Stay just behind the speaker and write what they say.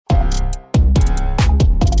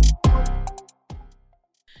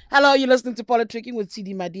Hello, you're listening to Politricking with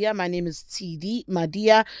Tshidi Madia. My name is Tshidi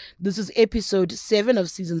Madia. This is episode 7 of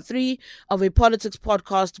season 3 of a politics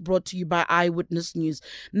podcast brought to you by Eyewitness News.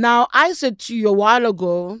 Now, I said to you a while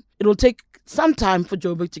ago, it'll take some time for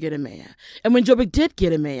Joburg to get a mayor. And when Joburg did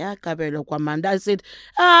get a mayor, Kabelo Kwamanda, I said,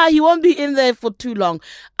 he won't be in there for too long.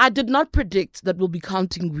 I did not predict that we'll be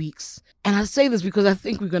counting weeks. And I say this because I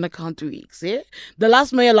think we're going to count weeks. Yeah? The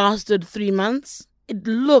last mayor lasted 3 months.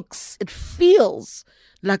 It feels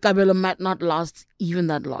like Kabelo might not last even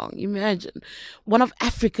that long. Imagine. One of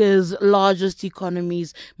Africa's largest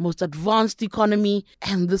economies, most advanced economy,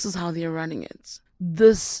 and this is how they're running it.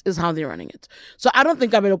 So I don't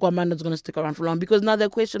think Kabelo Kwamanda is going to stick around for long because now there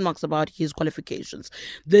are question marks about his qualifications.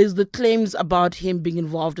 There's the claims about him being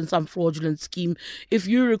involved in some fraudulent scheme. If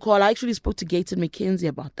you recall, I actually spoke to Gaten McKenzie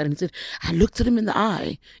about that and he said, I looked at him in the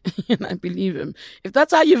eye and I believe him. If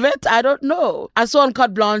that's how you vet, I don't know. I saw on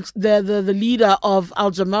Carte Blanche, the leader of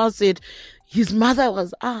Al Jamal said his mother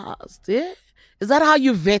was asked, yeah? Is that how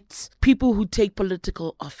you vet people who take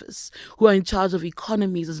political office, who are in charge of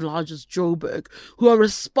economies as large as Joburg, who are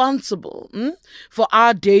responsible for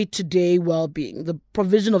our day-to-day well-being, the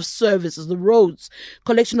provision of services, the roads,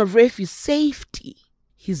 collection of refuse, safety?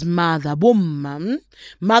 His mother,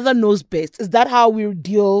 mother knows best. Is that how we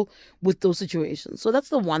deal with those situations? So that's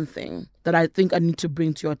the one thing that I think I need to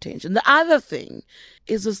bring to your attention. The other thing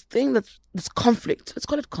is this thing that's conflict. Let's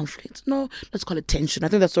call it conflict. No, let's call it tension. I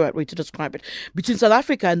think that's the right way to describe it. Between South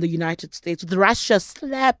Africa and the United States, with Russia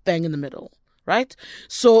slap bang in the middle. Right?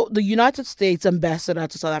 So the United States ambassador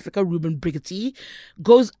to South Africa, Ruben Brigetti,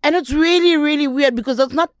 goes, and it's really, really weird because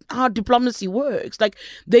that's not how diplomacy works. Like,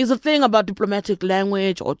 there's a thing about diplomatic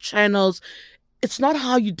language or channels. It's not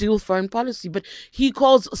how you deal with foreign policy, but he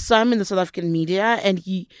calls some in the South African media and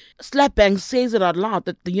he slap bang says it out loud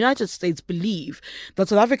that the United States believe that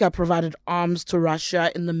South Africa provided arms to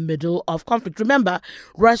Russia in the middle of conflict. Remember,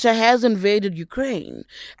 Russia has invaded Ukraine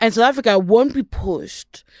and South Africa won't be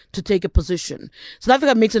pushed to take a position. South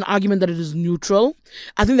Africa makes an argument that it is neutral.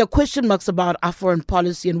 I think there are question marks about our foreign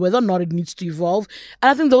policy and whether or not it needs to evolve. And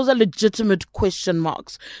I think those are legitimate question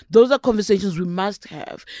marks. Those are conversations we must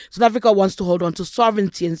have. South Africa wants to hold on to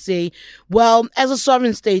sovereignty and say, well, as a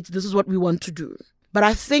sovereign state, this is what we want to do. But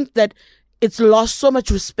I think that it's lost so much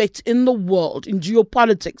respect in the world, in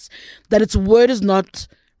geopolitics, that its word is not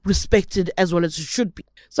respected as well as it should be.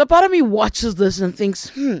 So part of me watches this and thinks,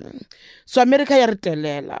 so America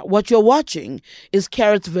yaritelela. What you're watching is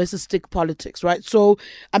carrots versus stick politics, right? So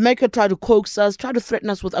America tried to coax us, tried to threaten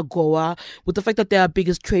us with AGOA, with the fact that they're our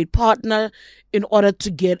biggest trade partner in order to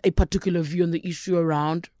get a particular view on the issue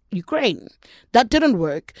around Ukraine. That didn't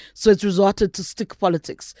work, so it's resorted to stick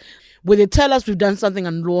politics, where they tell us we've done something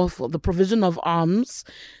unlawful, the provision of arms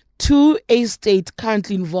to a state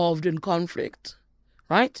currently involved in conflict,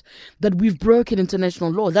 right? That we've broken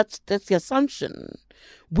international law. That's the assumption.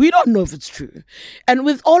 We don't know if it's true. And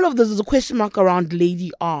with all of this, there's a question mark around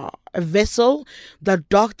Lady R, a vessel that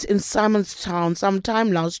docked in Simonstown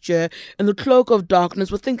sometime last year in the cloak of darkness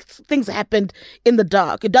where things happened in the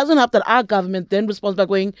dark. It doesn't help that our government then responds by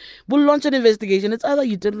going, we'll launch an investigation. It's either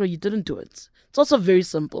you did it or you didn't do it. It's also very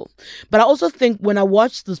simple. But I also think when I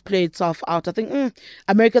watch this play itself out, I think,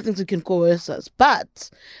 America thinks it can coerce us. But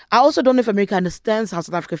I also don't know if America understands how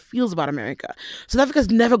South Africa feels about America. South Africa is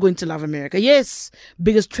never going to love America. Yes,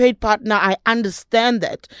 biggest trade partner, I understand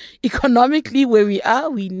that. Economically, where we are,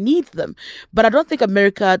 we need them. But I don't think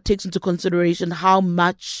America takes into consideration how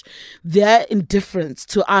much their indifference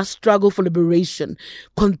to our struggle for liberation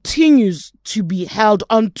continues to be held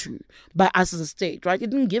onto by us as a state, right?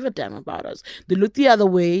 It didn't give a damn about us. They looked the other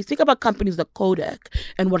way. Think about companies like Kodak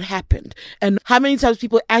and what happened and how many times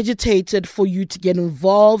people agitated for you to get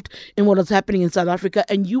involved in what was happening in South Africa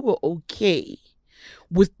and you were okay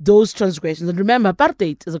with those transgressions. And remember,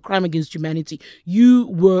 apartheid is a crime against humanity. You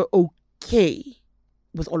were okay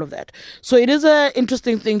with all of that. So it is an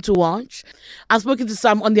interesting thing to watch. I've spoken to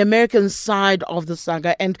some on the American side of the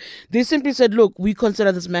saga and they simply said, look, we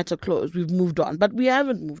consider this matter closed. We've moved on. But we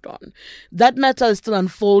haven't moved on. That matter is still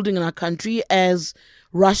unfolding in our country as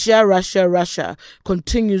Russia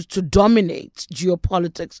continues to dominate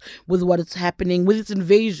geopolitics with what is happening with its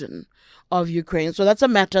invasion of Ukraine. So that's a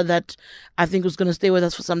matter that I think is going to stay with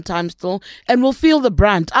us for some time still. And we'll feel the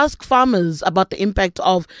brunt. Ask farmers about the impact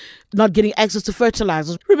of not getting access to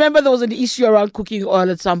fertilizers. Remember, there was an issue around cooking oil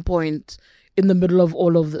at some point in the middle of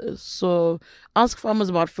all of this. So ask farmers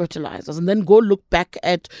about fertilizers and then go look back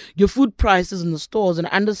at your food prices in the stores and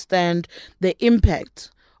understand the impact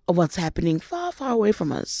of what's happening far, far away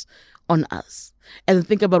from us on us. And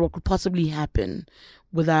think about what could possibly happen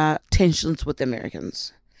with our tensions with the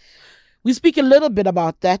Americans. We speak a little bit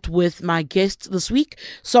about that with my guest this week,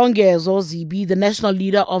 Songezo Zibi, the national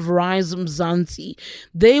leader of Rise Mzansi.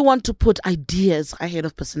 They want to put ideas ahead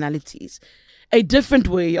of personalities. A different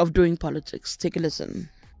way of doing politics. Take a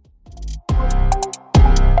listen.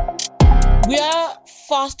 We are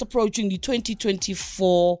fast approaching the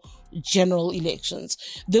 2024 general elections.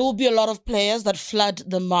 There will be a lot of players that flood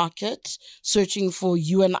the market searching for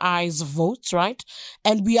you and I's votes, right?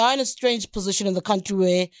 And we are in a strange position in the country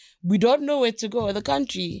where we don't know where to go. The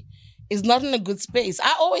country is not in a good space.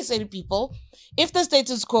 I always say to people, if the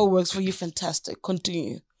status quo works for you, fantastic.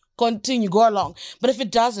 Continue, go along. But if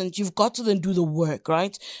it doesn't, you've got to then do the work,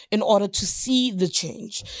 right? In order to see the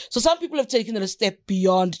change. So some people have taken it a step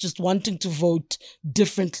beyond just wanting to vote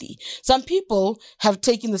differently. Some people have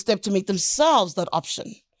taken the step to make themselves that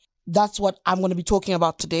option. That's what I'm going to be talking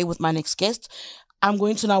about today with my next guest. I'm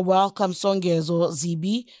going to now welcome Songezo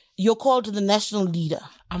Zibi. You're called the national leader.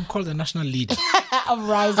 I'm called the national leader. Of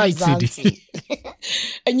Rise Mzansi.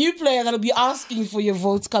 A new player that'll be asking for your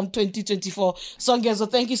votes come 2024. Songezo,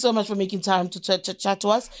 thank you so much for making time to chat to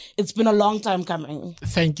us. It's been a long time coming.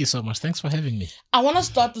 Thank you so much. Thanks for having me. I want to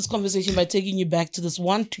start this conversation by taking you back to this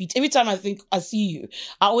one tweet. Every time I see you,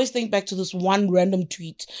 I always think back to this one random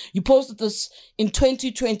tweet. You posted this in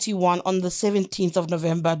 2021 on the 17th of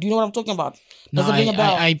November. Do you know what I'm talking about? No,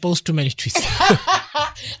 I post too many tweets.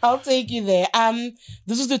 I'll take you there.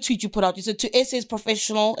 This is the tweet you put out. You said, to SA's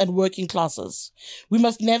professional and working classes, we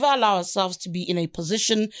must never allow ourselves to be in a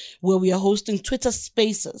position where we are hosting Twitter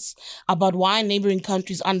spaces about why neighboring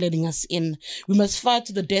countries aren't letting us in. We must fight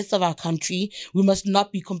to the death of our country. We must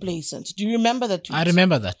not be complacent. Do you remember that tweet? I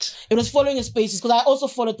remember that. It was following a spaces, because I also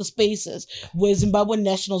followed the spaces where Zimbabwean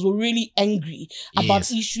nationals were really angry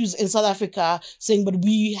about issues in South Africa, saying, but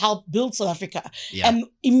we helped build South Africa. Yeah. And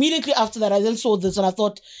immediately after that, I then saw this and I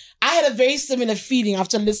thought, I had a very similar feeling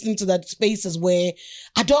after listening to that spaces where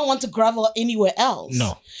I don't want to gravel anywhere else.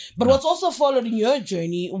 But what's also followed in your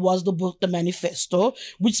journey was the book, The Manifesto,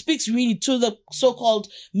 which speaks really to the so-called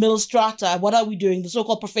middle strata. What are we doing? The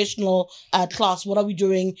so-called professional class. What are we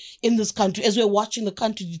doing in this country as we're watching the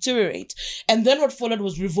country deteriorate? And then what followed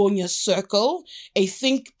was Rivonia Circle, a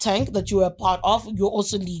think tank that you were a part of. You're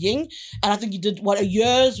also leading. And I think you did, a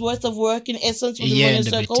year's worth of work in essence with Rivonia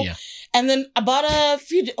Circle. And then about a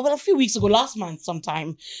few weeks ago, last month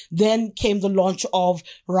sometime, then came the launch of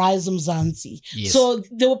Rise Mzansi. Yes. So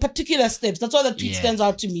there were particular steps. That's why the tweet stands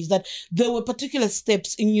out to me, is that there were particular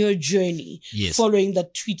steps in your journey following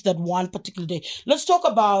that tweet that one particular day. Let's talk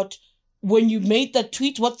about when you made that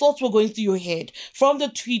tweet, what thoughts were going through your head from the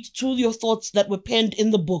tweet to your thoughts that were penned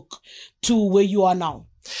in the book to where you are now.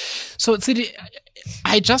 So, Tshidi,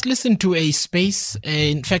 I just listened to a space,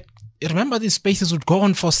 in fact, remember these spaces would go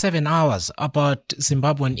on for 7 hours about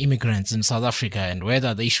Zimbabwean immigrants in South Africa and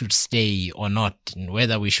whether they should stay or not and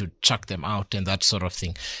whether we should chuck them out and that sort of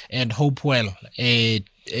thing. And Hopewell,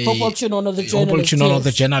 Chinono,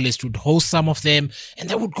 the journalist, would host some of them and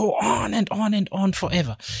they would go on and on and on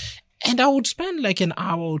forever. And I would spend like an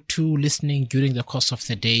hour or two listening during the course of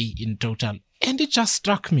the day in total. And it just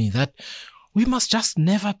struck me that we must just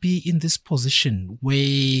never be in this position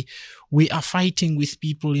where we are fighting with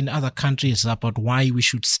people in other countries about why we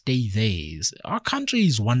should stay there. Our country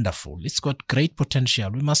is wonderful. It's got great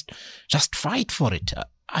potential. We must just fight for it.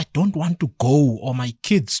 I don't want to go, or my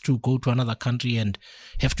kids to go to another country and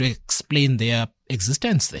have to explain their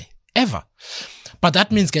existence there, ever. But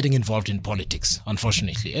that means getting involved in politics,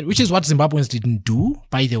 unfortunately, which is what Zimbabweans didn't do,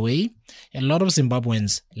 by the way. A lot of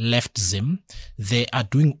Zimbabweans left Zim. They are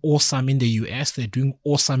doing awesome in the US. They're doing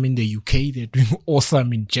awesome in the UK. They're doing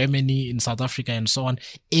awesome in Germany, in South Africa, and so on,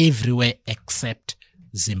 everywhere except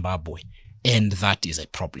Zimbabwe. And that is a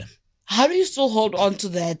problem. How do you still hold on to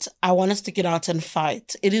that? I want to stick it out and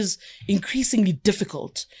fight. It is increasingly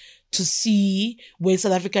difficult to see where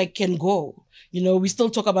South Africa can go. You know, we still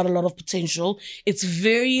talk about a lot of potential. It's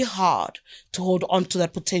very hard to hold on to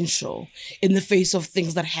that potential in the face of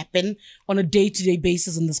things that happen on a day-to-day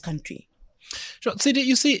basis in this country. Sure. Tshidi,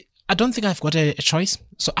 you see, I don't think I've got a choice.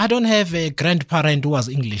 So I don't have a grandparent who was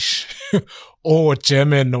English or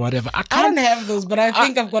German or whatever. I don't have those, but I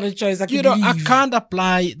think I've got a choice. I can't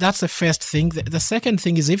apply. That's the first thing. The second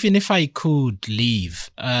thing is, even if I could leave,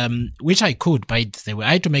 which I could, by the way,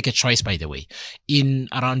 I had to make a choice, by the way, in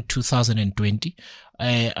around 2020.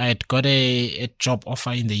 I had got a job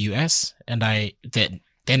offer in the US, and I then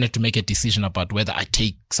had to make a decision about whether I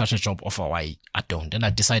take such a job offer or I don't. And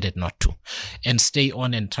I decided not to, and stay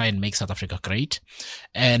on and try and make South Africa great.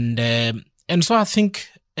 And so I think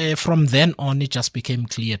from then on, it just became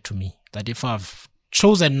clear to me that if I've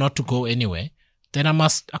chosen not to go anywhere, then I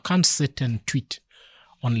can't sit and tweet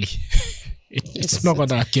only. It's not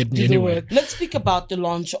gonna get me anywhere. Let's speak about the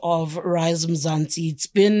launch of Rise Mzansi. It's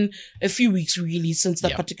been a few weeks really since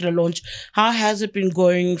that particular launch. How has it been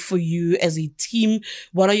going for you as a team?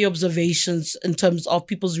 What are your observations in terms of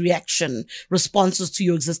people's responses to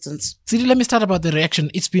your existence? Tshidi, let me start about the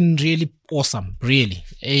reaction. It's been really awesome, really.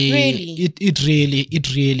 It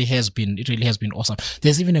really has been. It really has been awesome.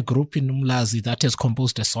 There's even a group in Umlazi that has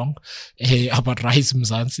composed a song about Rise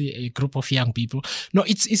Mzansi, a group of young people. No,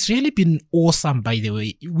 it's really been awesome, by the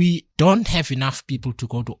way. We don't have enough people to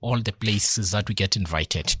go to all the places that we get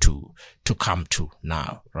invited to come to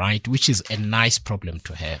now, right? Which is a nice problem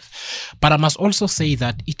to have. But I must also say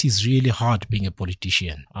that it is really hard being a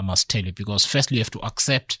politician, I must tell you, because firstly you have to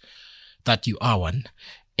accept that you are one.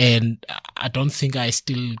 And I don't think I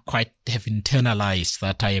still quite have internalized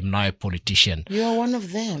that I am now a politician. You are one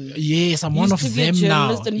of them. Yes, I'm one of them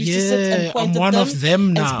now. Yeah, I'm one of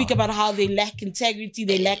them now. And speak about how they lack integrity,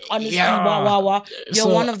 they lack honesty, You're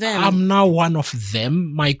one of them. I'm now one of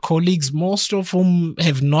them. My colleagues, most of whom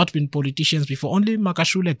have not been politicians before. Only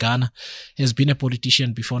Makashule Ghana has been a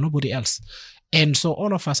politician before, nobody else. And so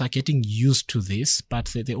all of us are getting used to this, but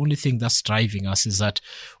the only thing that's driving us is that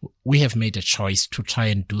we have made a choice to try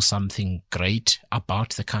and do something great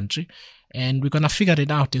about the country. And we're going to figure it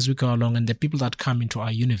out as we go along. And the people that come into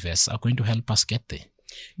our universe are going to help us get there.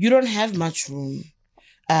 You don't have much room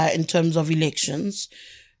in terms of elections.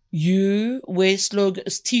 You wear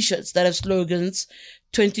t-shirts that have slogans.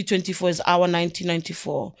 2024 is our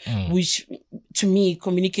 1994, which to me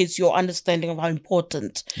communicates your understanding of how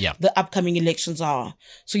important the upcoming elections are.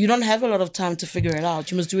 So you don't have a lot of time to figure it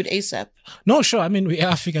out. You must do it ASAP. No, sure. I mean, we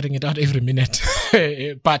are figuring it out every minute.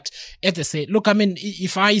 But as I say, look, I mean,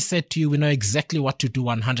 if I said to you, we know exactly what to do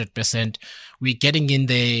 100%, we're getting in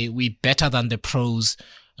there, we're better than the pros,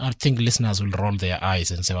 I think listeners will roll their eyes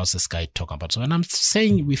and say, what's this guy talking about? So when I'm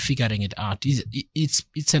saying we're figuring it out,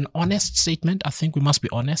 it's an honest statement. I think we must be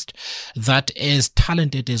honest that as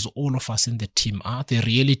talented as all of us in the team are, the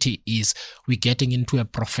reality is we're getting into a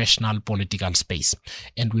professional political space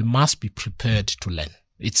and we must be prepared to learn.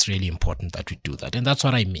 It's really important that we do that. And that's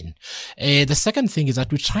what I mean. The second thing is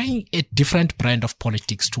that we're trying a different brand of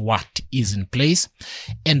politics to what is in place.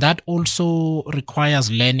 And that also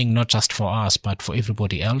requires learning, not just for us, but for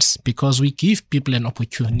everybody else, because we give people an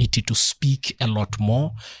opportunity to speak a lot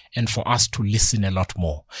more and for us to listen a lot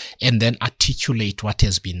more and then articulate what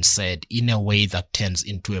has been said in a way that turns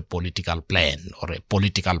into a political plan or a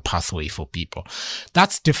political pathway for people.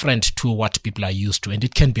 That's different to what people are used to, and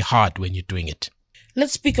it can be hard when you're doing it.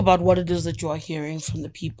 Let's speak about what it is that you are hearing from the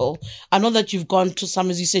people. I know that you've gone to some,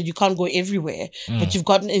 as you said, you can't go everywhere, but you've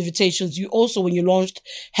gotten invitations. You also, when you launched,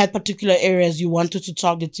 had particular areas you wanted to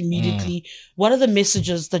target immediately. What are the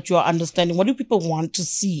messages that you are understanding? What do people want to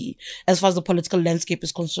see as far as the political landscape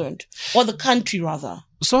is concerned? Or the country, rather?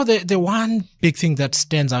 So the one big thing that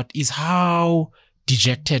stands out is how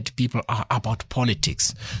dejected people are about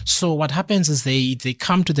politics. So what happens is they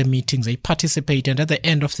come to the meetings, they participate, and at the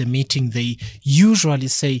end of the meeting, they usually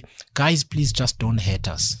say, guys, please just don't hate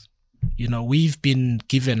us. You know, we've been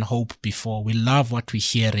given hope before. We love what we're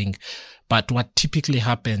hearing. But what typically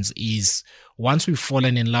happens is once we've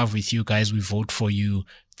fallen in love with you guys, we vote for you,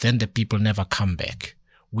 then the people never come back.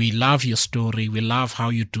 We love your story. We love how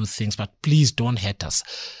you do things, but please don't hate us.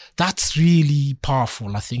 That's really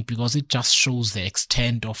powerful, I think, because it just shows the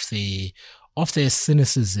extent of the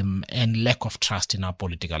cynicism and lack of trust in our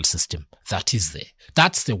political system that is there.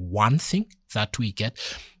 That's the one thing that we get.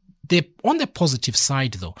 On the positive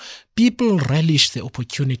side, though, people relish the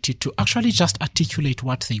opportunity to actually just articulate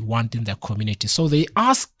what they want in their community. So they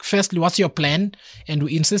ask, firstly, what's your plan? And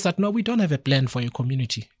we insist that, no, we don't have a plan for your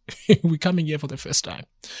community. We're coming here for the first time.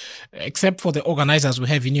 Except for the organizers we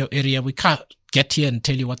have in your area, we can't get here and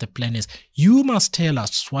tell you what the plan is. You must tell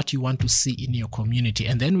us what you want to see in your community,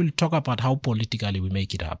 and then we'll talk about how politically we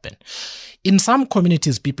make it happen. In some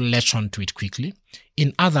communities, people latch on to it quickly.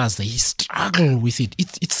 In others, they struggle with it.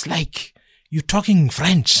 It's like you're talking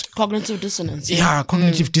French. Cognitive dissonance. Yeah,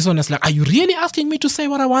 cognitive dissonance. Like, are you really asking me to say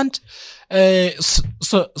what I want?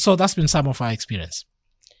 So that's been some of our experience.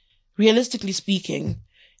 Realistically speaking,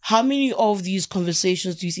 how many of these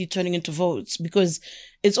conversations do you see turning into votes? Because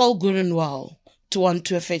it's all good and well to want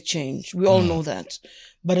to affect change. We all know that.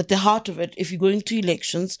 But at the heart of it, if you're going to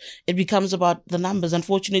elections, it becomes about the numbers.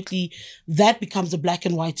 Unfortunately, that becomes a black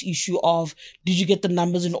and white issue of, did you get the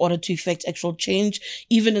numbers in order to effect actual change,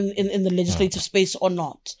 even in the legislative space or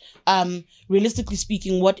not? Realistically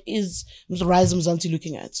speaking, what is Mr. Rise Mzansi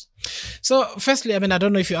looking at? So, firstly, I mean, I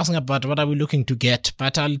don't know if you're asking about what are we looking to get,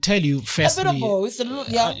 but I'll tell you, firstly, a bit of both.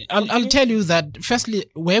 Yeah. I'll tell you that, firstly,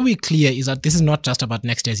 where we're clear is that this is not just about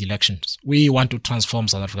next year's elections. We want to transform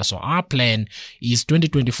South Africa. So our plan is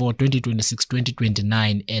 2024, 2026,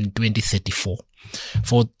 2029, and 2034.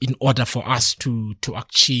 In order for us to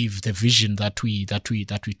achieve the vision that we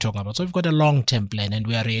talk about. So we've got a long-term plan and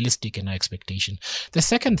we are realistic in our expectation. The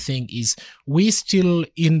second thing is we're still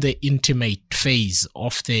in the intimate phase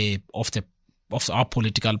of our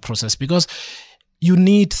political process, because you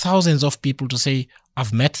need thousands of people to say,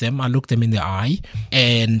 I've met them, I look them in the eye,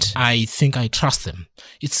 and I think I trust them.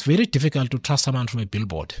 It's very difficult to trust someone from a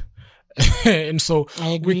billboard. And so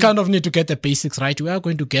we kind of need to get the basics right. We are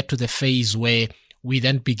going to get to the phase where we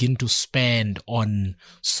then begin to spend on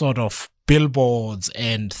sort of billboards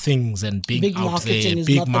and things and being big out there,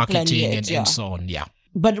 big marketing and so on. Yeah.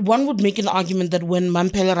 But one would make an argument that when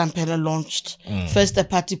Mampela Rampela launched first a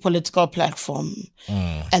party political platform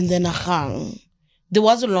and then a gang, there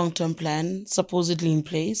was a long-term plan supposedly in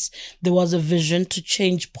place. There was a vision to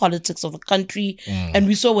change politics of the country. And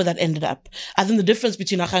we saw where that ended up. I think the difference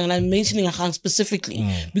between Ahang, and I'm mentioning Ahang specifically,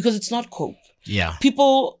 because it's not COPE. Yeah.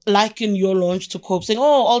 People liken your launch to COPE, saying, oh,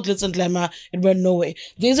 all glitz and glamour, it went nowhere.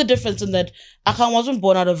 There's a difference in that Ahang wasn't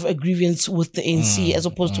born out of a grievance with the ANC as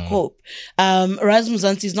opposed to COPE. Rise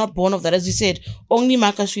Mzansi is not born of that. As you said, only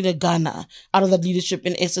Makashwile Ghana, out of that leadership,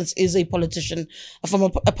 in essence, is a politician,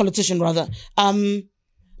 a politician rather.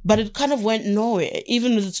 But it kind of went nowhere,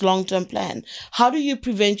 even with its long-term plan. How do you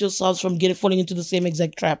prevent yourselves from falling into the same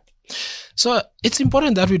exact trap? So it's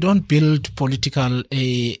important that we don't build political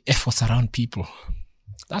efforts around people.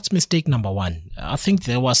 That's mistake number one. I think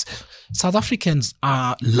South Africans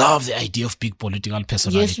love the idea of big political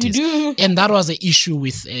personalities. Yes, we do. And that was the issue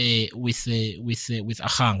with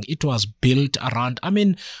Ahang. It was built around, I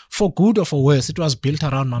mean, for good or for worse, it was built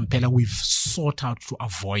around Mampela. We've sought out to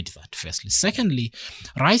avoid that, firstly. Secondly,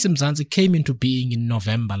 Rise Mzansi came into being in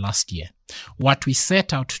November last year. What we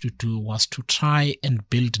set out to do was to try and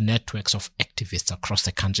build networks of activists across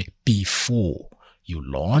the country before you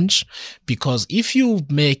launch, because if you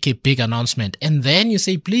make a big announcement and then you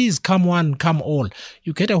say, please come one, come all,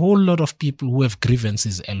 you get a whole lot of people who have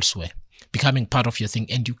grievances elsewhere becoming part of your thing,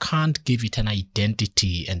 and you can't give it an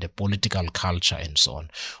identity and a political culture and so on.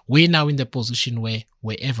 We're now in the position where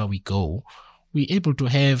wherever we go, we're able to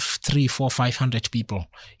have 300, 400, 500 people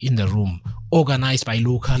in the room, organized by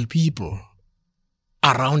local people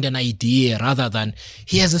around an idea, rather than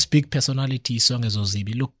here's this big personality, Songezo,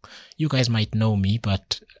 Zibi. Look, you guys might know me,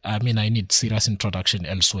 but I mean, I need serious introduction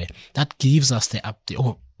elsewhere. That gives us the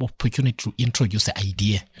opportunity to introduce the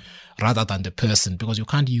idea rather than the person, because you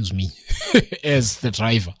can't use me as the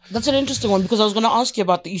driver. That's an interesting one, because I was going to ask you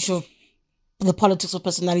about the issue of the politics of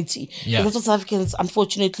personality. Yeah. That's what South Africans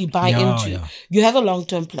unfortunately buy into. Yeah. You have a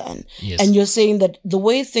long-term plan. Yes. And you're saying that the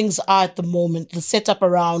way things are at the moment, the setup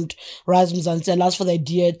around Rise Mzansi allows for the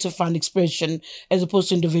idea to find expression as opposed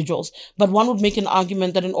to individuals. But one would make an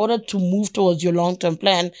argument that in order to move towards your long-term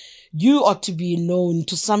plan, you ought to be known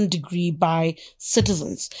to some degree by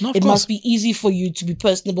citizens. No, it must be easy for you to be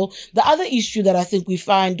personable. The other issue that I think we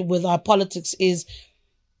find with our politics is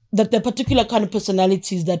that the particular kind of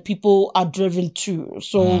personalities that people are driven to.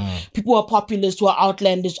 So people who are populist, who are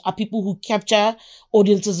outlandish, are people who capture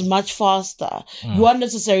audiences much faster. You aren't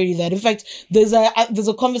necessarily that. In fact, there's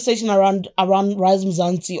a conversation around Rise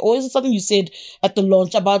Mzansi, or is it something you said at the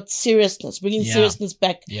launch about seriousness, bringing seriousness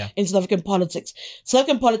back in South African politics. South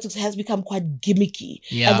African politics has become quite gimmicky.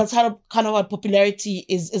 And that's how kind of what popularity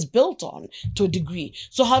is built on to a degree.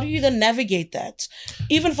 So how do you then navigate that?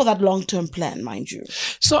 Even for that long-term plan, mind you.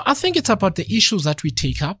 So I think it's about the issues that we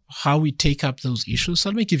take up, how we take up those issues. So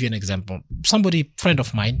let me give you an example. Friend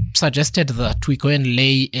of mine, suggested that we go and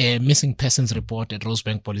lay a missing persons report at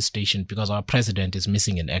Rosebank Police Station because our president is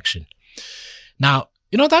missing in action. Now,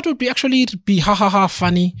 that would be ha ha ha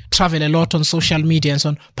funny, travel a lot on social media and so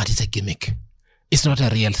on, but it's a gimmick. It's not a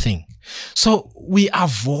real thing. So we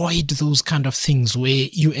avoid those kind of things where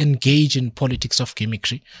you engage in politics of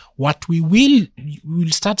gimmickry. What we'll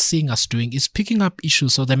start seeing us doing is picking up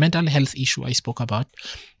issues. So the mental health issue I spoke about,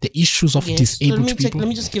 the issues of disabled people. Let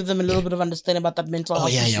me just give them a little bit of understanding about that mental health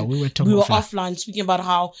issue. Yeah, we were talking offline speaking about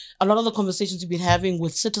how a lot of the conversations we've been having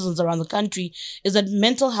with citizens around the country is that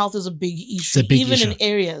mental health is a big issue. In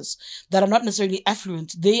areas that are not necessarily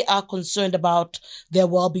affluent, they are concerned about their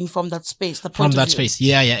well-being from that space.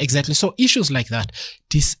 Yeah, exactly. So issues like that,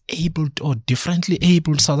 disabled or differently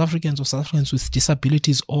abled South Africans or South Africans with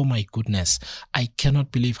disabilities, oh my goodness, I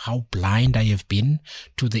cannot believe how blind I have been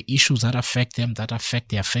to the issues that affect them, that affect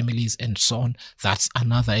their families and so on. That's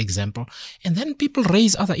another example. And then people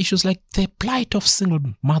raise other issues like the plight of single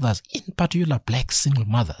mothers, in particular black single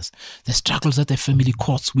mothers, the struggles that the family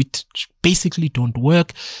courts which basically don't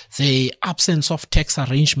work, the absence of tax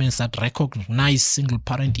arrangements that recognize single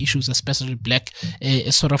parent issues, especially black,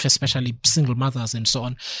 especially single mothers and so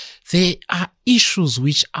on. There are issues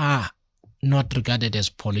which are not regarded as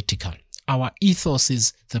political. Our ethos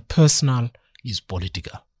is the personal is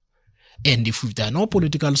political. And if there are no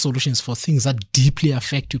political solutions for things that deeply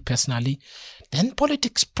affect you personally, then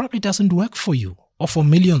politics probably doesn't work for you or for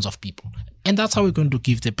millions of people. And that's how we're going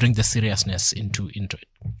to bring the seriousness into it.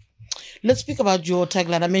 Let's speak about your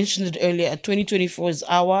tagline. I mentioned it earlier. 2024 is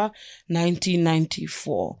our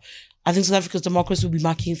 1994. I think South Africa's democracy will be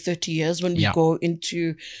marking 30 years when we go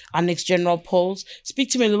into our next general polls.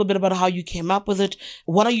 Speak to me a little bit about how you came up with it.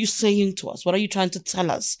 What are you saying to us? What are you trying to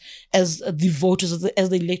tell us as the voters, as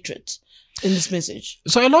the electorate in this message?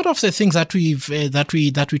 So a lot of the things that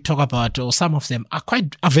we talk about, or some of them,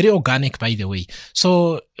 are very organic, by the way.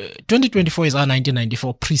 So 2024 is our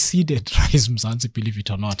 1994, preceded Rise Mzansi, believe it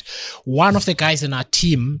or not. One of the guys in our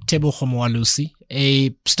team, Tebo Khomowalusi,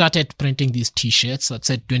 started printing these t-shirts that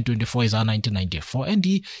said 2024 is our 1994, and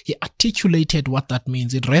he articulated what that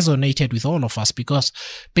means. It resonated with all of us because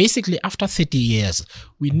basically after 30 years,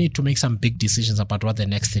 we need to make some big decisions about what the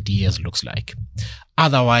next 30 years looks like.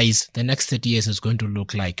 Otherwise, the next 30 years is going to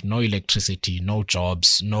look like no electricity, no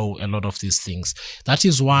jobs, a lot of these things. That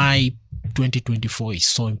is why 2024 is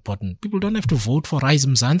so important. People don't have to vote for Rise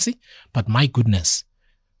Mzansi, but my goodness,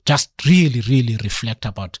 just really, really reflect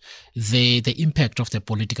about the impact of the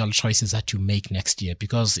political choices that you make next year,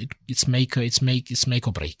 because it's make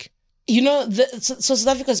or break. You know, so South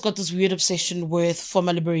Africa's got this weird obsession with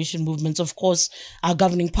former liberation movements. Of course, our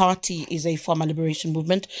governing party is a former liberation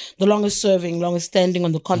movement, the longest standing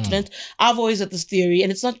on the continent. I've always had this theory,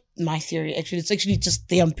 and it's not my theory, actually. It's actually just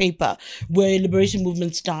there on paper, where liberation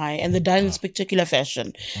movements die, and they die in a spectacular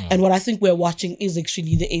fashion. And what I think we're watching is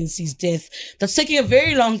actually the ANC's death. That's taking a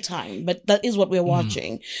very long time, but that is what we're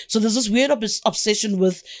watching. So there's this weird obsession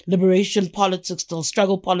with liberation politics still,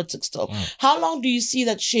 struggle politics still. How long do you see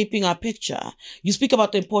that shaping our picture? You speak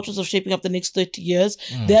about the importance of shaping up the next 30 years.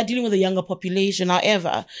 They are dealing with a younger population.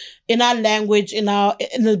 However, in our language, in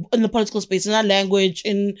the political space, in our language,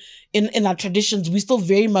 in our traditions, we're still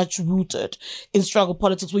very much rooted in struggle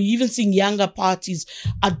politics. We're even seeing younger parties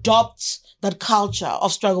adopt that culture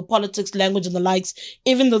of struggle politics, language, and the likes,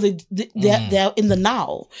 even though they're in the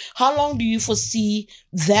now. How long do you foresee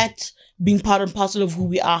that being part and parcel of who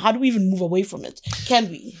we are? How do we even move away from it? Can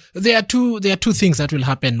we? There are two things that will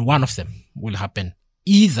happen. One of them will happen.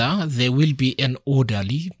 Either there will be an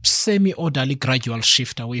orderly, semi-orderly, gradual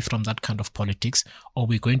shift away from that kind of politics, or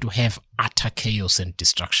we're going to have utter chaos and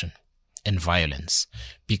destruction and violence,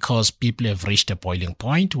 because people have reached a boiling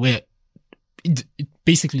point where it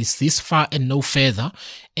basically is this far and no further,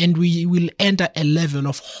 and we will enter a level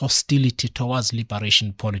of hostility towards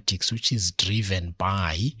liberation politics, which is driven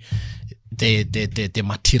by the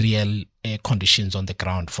material conditions on the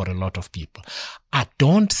ground for a lot of people. I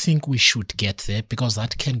don't think we should get there, because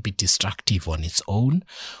that can be destructive on its own.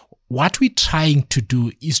 What we're trying to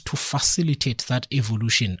do is to facilitate that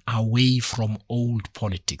evolution away from old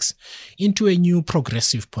politics into a new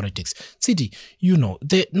progressive politics. Tshidi, you know,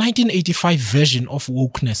 the 1985 version of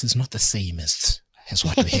wokeness is not the same as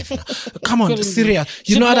what we have now. Come on, serious.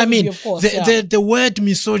 You know what I mean? The word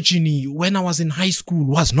misogyny when I was in high school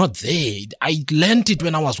was not there. I learned it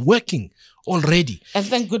when I was working already. And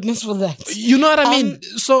thank goodness for that. You know what I mean?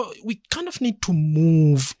 So we kind of need to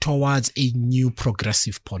move towards a new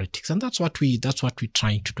progressive politics. And that's what we're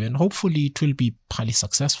trying to do. And hopefully it will be highly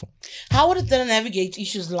successful. How would it then navigate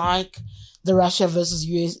issues like the Russia versus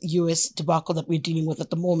US debacle that we're dealing with at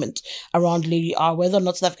the moment around Lady R, whether or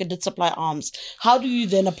not South Africa did supply arms? How do you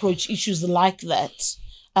then approach issues like that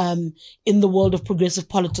in the world of progressive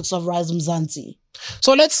politics of Rise Mzansi?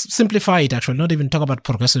 So let's simplify it, actually, not even talk about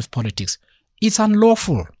progressive politics. It's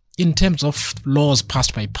unlawful. in terms of laws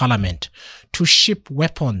passed by parliament to ship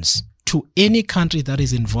weapons to any country that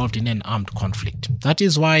is involved in an armed conflict. That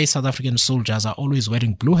is why South African soldiers are always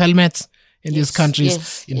wearing blue helmets in these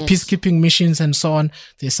countries, in peacekeeping missions and so on.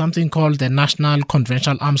 There's something called the National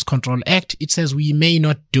Conventional Arms Control Act. It says we may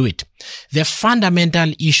not do it. The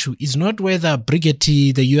fundamental issue is not whether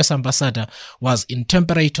Brigitte, the US ambassador, was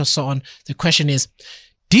intemperate or so on. The question is,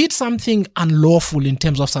 did something unlawful in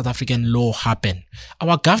terms of South African law happen?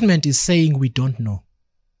 Our government is saying we don't know.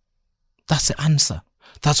 That's the answer.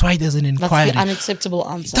 That's why there's an inquiry. That's the unacceptable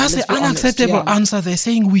answer. That's the unacceptable answer. They're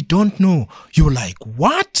saying we don't know. You're like,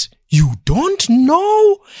 what? You don't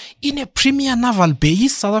know? In a premier naval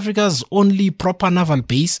base, South Africa's only proper naval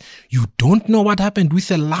base, you don't know what happened with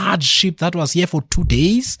a large ship that was here for 2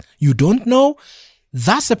 days? You don't know?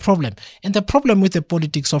 That's the problem. And the problem with the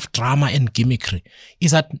politics of drama and gimmickry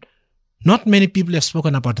is that not many people have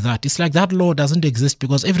spoken about that. It's like that law doesn't exist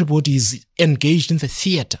because everybody is engaged in the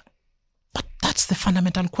theater. But that's the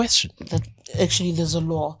fundamental question. That actually there's a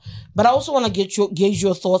law. But I also want to gauge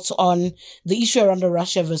your thoughts on the issue around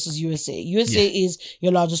Russia versus USA. USA is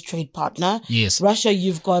your largest trade partner. Yes. Russia,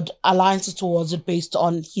 you've got alliances towards it based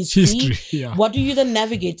on history. Yeah. What do you then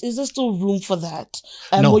navigate? Is there still room for that?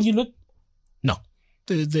 No. When you look... No.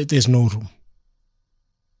 There's no room.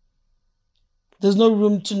 There's no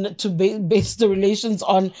room to base the relations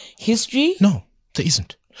on history? No, there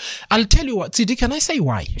isn't. I'll tell you what, Tshidi, can I say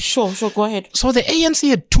why? Sure, go ahead. So the ANC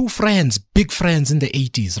had two friends, big friends in the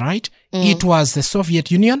 80s, right? It was the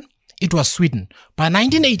Soviet Union, it was Sweden. By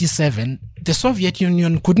 1987, the Soviet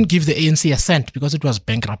Union couldn't give the ANC a cent because it was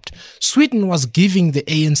bankrupt. Sweden was giving the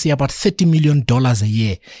ANC about $30 million a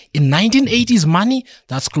year. In 1980s money,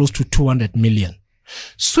 that's close to 200 million.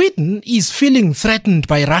 Sweden is feeling threatened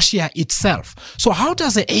by Russia itself. So how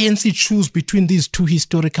does the ANC choose between these two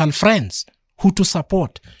historical friends? Who to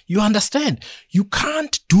support? You understand? You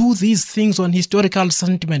can't do these things on historical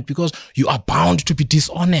sentiment because you are bound to be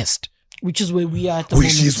dishonest. Which is where we are at the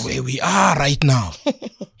moment. Which is where we are right now.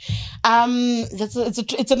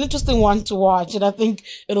 It's an interesting one to watch, and I think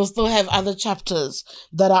it'll still have other chapters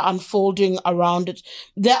that are unfolding around it.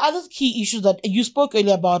 There are other key issues that you spoke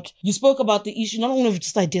earlier about. You spoke about the issue, not only of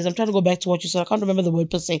just ideas. I'm trying to go back to what you said. I can't remember the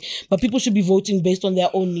word per se, but people should be voting based on their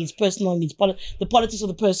own needs, personal needs, the politics of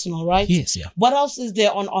the personal, right? Yes, yeah. What else is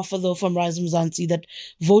there on offer, though, from Rise Mzansi that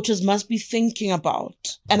voters must be thinking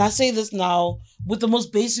about? And I say this now with the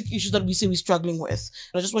most basic issues that we say we're struggling with.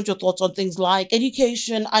 And I just want your thoughts on things like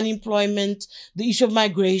education, unemployment, the issue of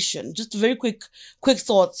migration. Just very quick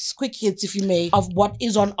thoughts, quick hits, if you may, of what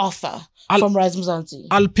is on offer from Rise Mzansi.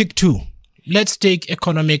 I'll pick two. Let's take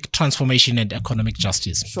economic transformation and economic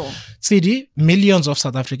justice. Sure. Tshidi, millions of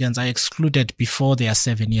South Africans are excluded before they are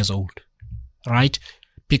 7 years old, right?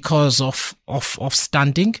 Because of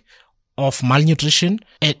stunting, of malnutrition,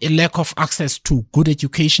 a lack of access to good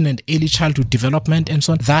education and early childhood development and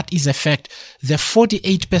so on. That is a fact. The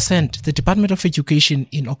 48%, the Department of Education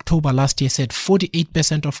in October last year said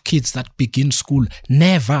 48% of kids that begin school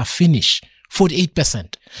never finish.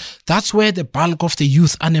 48%. That's where the bulk of the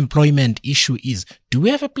youth unemployment issue is. Do we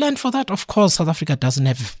have a plan for that? Of course, South Africa doesn't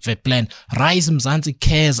have a plan. Rise Mzansi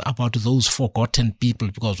cares about those forgotten people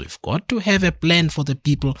because we've got to have a plan for the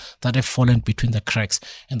people that have fallen between the cracks.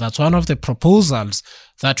 And that's one of the proposals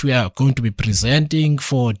that we are going to be presenting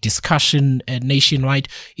for discussion nationwide,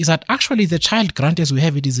 is that actually the child grant as we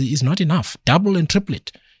have it is not enough. Double and triple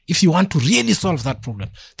it if you want to really solve that problem.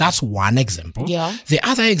 That's one example. Yeah. The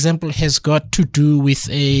other example has got to do with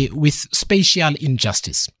spatial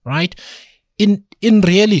injustice, right? In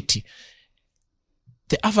reality,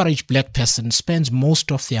 the average black person spends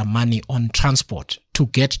most of their money on transport to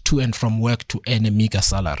get to and from work to earn a meager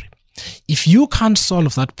salary. If you can't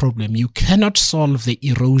solve that problem, you cannot solve the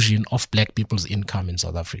erosion of black people's income in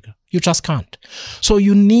South Africa. You just can't. So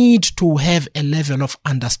you need to have a level of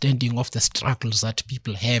understanding of the struggles that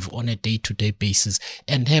people have on a day-to-day basis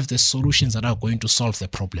and have the solutions that are going to solve the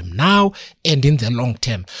problem now and in the long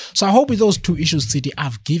term. So I hope with those two issues, Tshidi,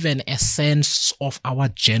 I've given a sense of our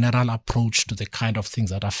general approach to the kind of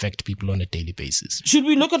things that affect people on a daily basis. Should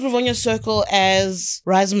we look at Rivonia Circle as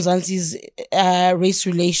Rise Mzansi's race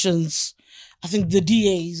relations? I think the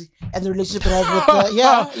DAs and the relationship it has with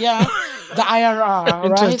the IRR, right?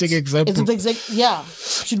 Interesting example. Is it yeah.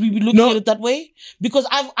 Should we be looking at it that way? Because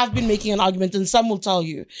I've been making an argument, and some will tell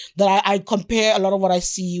you that I compare a lot of what I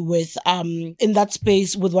see with in that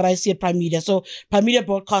space with what I see at Prime Media. So Prime Media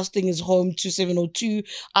Broadcasting is home to 702,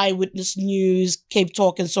 Eyewitness News, Cape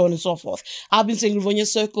Talk, and so on and so forth. I've been saying Rivonia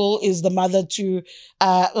Circle is the mother to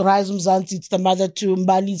Rise Mzansi. It's the mother to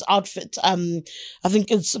Mbali's outfit. I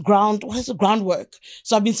think it's Ground groundwork.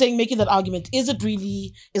 So I've been saying, making that argument. Is it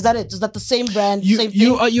really, is that it? Is that the same brand, same thing?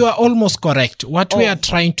 You are almost correct. What we are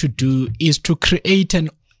trying to do is to create an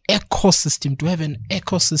ecosystem, to have an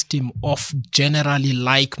ecosystem of generally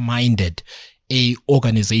like-minded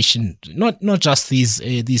organization, not just these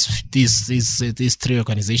three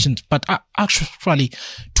organizations, but actually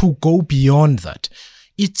to go beyond that.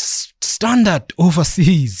 It's standard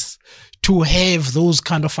overseas to have those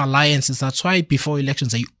kind of alliances. That's why before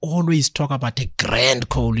elections, they always talk about a grand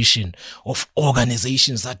coalition of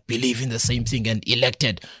organizations that believe in the same thing and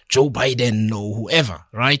elected Joe Biden or whoever,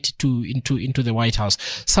 right, into the White House.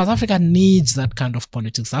 South Africa needs that kind of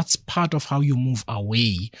politics. That's part of how you move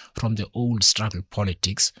away from the old struggle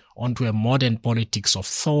politics onto a modern politics of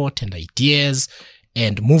thought and ideas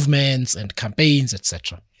and movements and campaigns,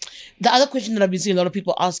 etc. The other question that I've been seeing a lot of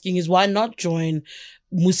people asking is, why not join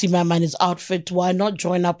Mmusi Maimane and his outfit? Why not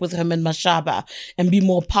join up with him and Mashaba and be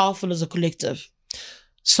more powerful as a collective?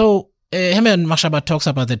 So him and Mashaba talks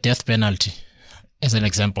about the death penalty as an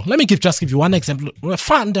example. Let me just give you one example, a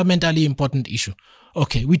fundamentally important issue.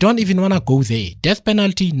 Okay, we don't even want to go there. Death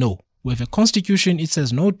penalty, no. We have a constitution, it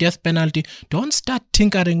says no death penalty. Don't start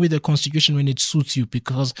tinkering with the constitution when it suits you,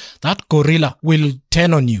 because that gorilla will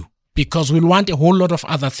turn on you, because we'll want a whole lot of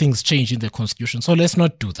other things changed in the constitution. So let's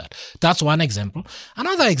not do that. That's one example.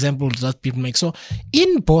 Another example that people make. So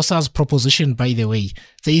in Bosa's proposition, by the way,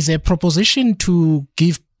 there is a proposition to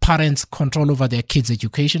give parents control over their kids'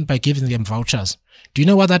 education by giving them vouchers. Do you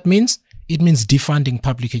know what that means? It means defunding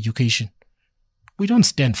public education. We don't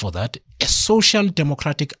stand for that. A social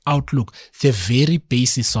democratic outlook, the very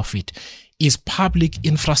basis of it, is public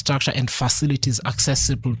infrastructure and facilities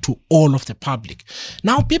accessible to all of the public.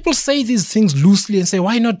 Now, people say these things loosely and say,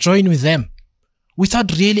 why not join with them?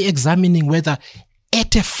 Without really examining whether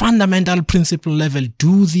at a fundamental principle level,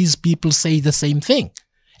 do these people say the same thing?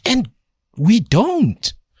 And we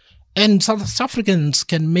don't. And South Africans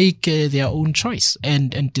can make their own choice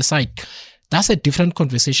and decide. That's a different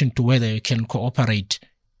conversation to whether you can cooperate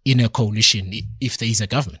in a coalition if there is a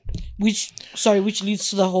government. Which leads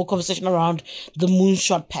to the whole conversation around the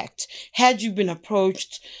Moonshot Pact. Had you been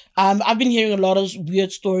approached? I've been hearing a lot of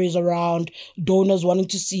weird stories around donors wanting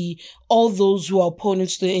to see all those who are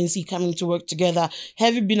opponents to the ANC coming to work together.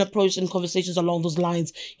 Have you been approached in conversations along those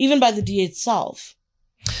lines, even by the DA itself?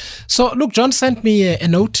 So, look, John sent me a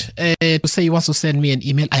note to say he wants to send me an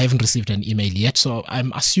email. I haven't received an email yet, so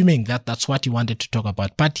I'm assuming that that's what he wanted to talk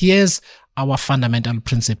about. But here's our fundamental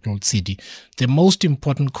principle, Tshidi. The most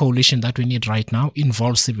important coalition that we need right now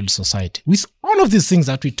involves civil society. With all of these things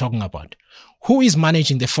that we're talking about, who is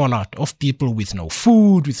managing the fallout of people with no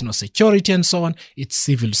food, with no security and so on? It's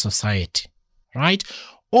civil society, right?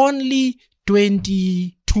 Only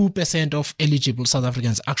 22% of eligible South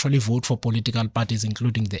Africans actually vote for political parties,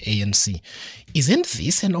 including the ANC. Isn't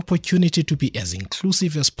this an opportunity to be as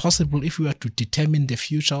inclusive as possible if we are to determine the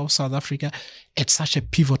future of South Africa at such a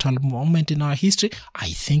pivotal moment in our history?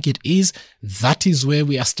 I think it is. That is where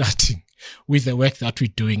we are starting with the work that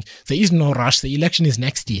we're doing. There is no rush. The election is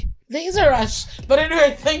next year. There is a rush. But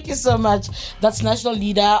anyway, thank you so much. That's National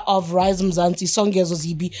Leader of Rise Mzansi, Songezo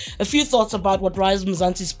Zibi. A few thoughts about what Rise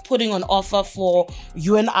Mzansi is putting on offer for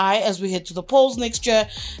you and I as we head to the polls next year.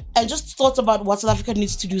 And just thoughts about what South Africa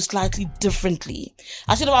needs to do slightly differently.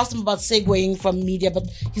 I should have asked him about segueing from media, but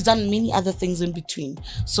he's done many other things in between.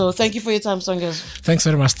 So thank you for your time, Songezo. Thanks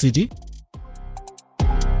very much, Tshidi.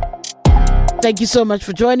 Thank you so much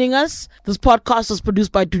for joining us. This podcast was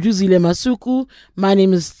produced by Duduzile Masuku. My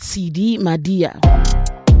name is Tshidi Madia.